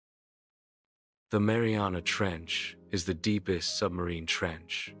The Mariana Trench is the deepest submarine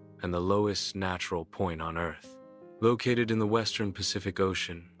trench and the lowest natural point on Earth. Located in the western Pacific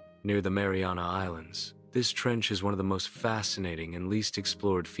Ocean, near the Mariana Islands, this trench is one of the most fascinating and least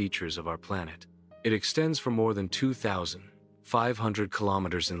explored features of our planet. It extends for more than 2,500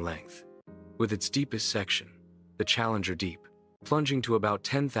 kilometers in length, with its deepest section, the Challenger Deep, plunging to about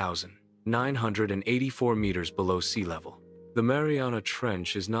 10,984 meters below sea level. The Mariana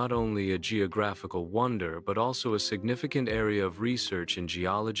Trench is not only a geographical wonder, but also a significant area of research in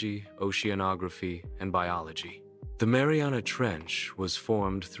geology, oceanography, and biology. The Mariana Trench was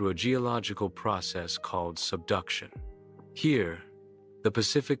formed through a geological process called subduction. Here, the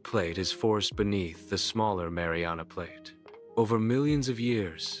Pacific Plate is forced beneath the smaller Mariana Plate. Over millions of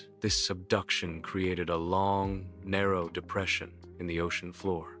years, this subduction created a long, narrow depression in the ocean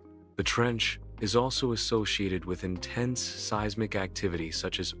floor. The trench is also associated with intense seismic activity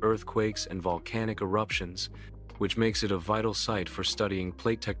such as earthquakes and volcanic eruptions, which makes it a vital site for studying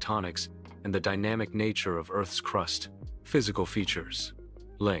plate tectonics and the dynamic nature of Earth's crust. Physical features.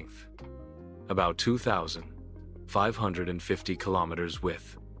 Length: about 2,550 kilometers.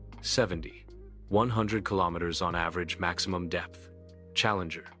 Width: 100 kilometers on average. Maximum depth.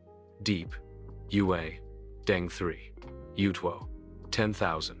 Challenger Deep, UA, Deng 3, UTWO,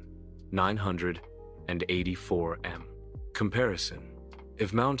 10,984 m. Comparison: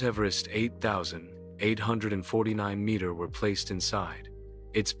 if Mount Everest 8,849 meter were placed inside,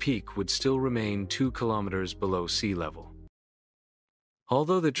 its peak would still remain 2 kilometers below sea level.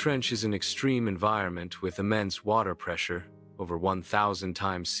 Although the trench is an extreme environment with immense water pressure, over 1,000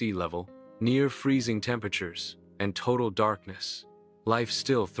 times sea level, near freezing temperatures, and total darkness, life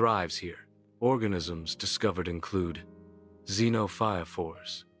still thrives here. Organisms discovered include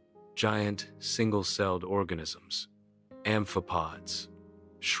xenophytophores, giant single-celled organisms, amphipods,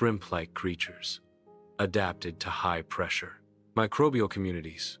 shrimp-like creatures, adapted to high pressure. Microbial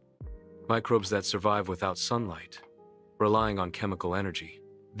communities, microbes that survive without sunlight, relying on chemical energy.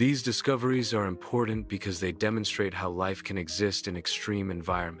 These discoveries are important because they demonstrate how life can exist in extreme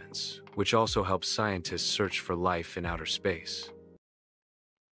environments, which also helps scientists search for life in outer space.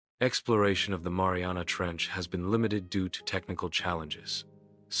 Exploration of the Mariana Trench has been limited due to technical challenges.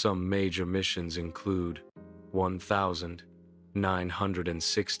 Some major missions include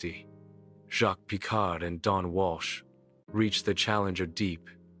 1960. Jacques Piccard and Don Walsh reached the Challenger Deep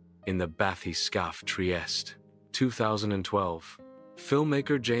in the bathyscaphe Trieste. 2012.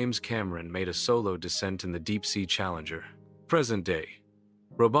 Filmmaker James Cameron made a solo descent in the deep-sea Challenger. Present day.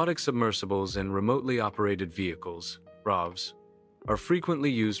 Robotic submersibles and remotely operated vehicles, ROVs, are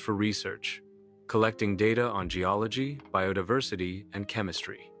frequently used for research, collecting data on geology, biodiversity, and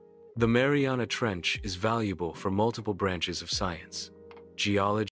chemistry. The Mariana Trench is valuable for multiple branches of science: geology,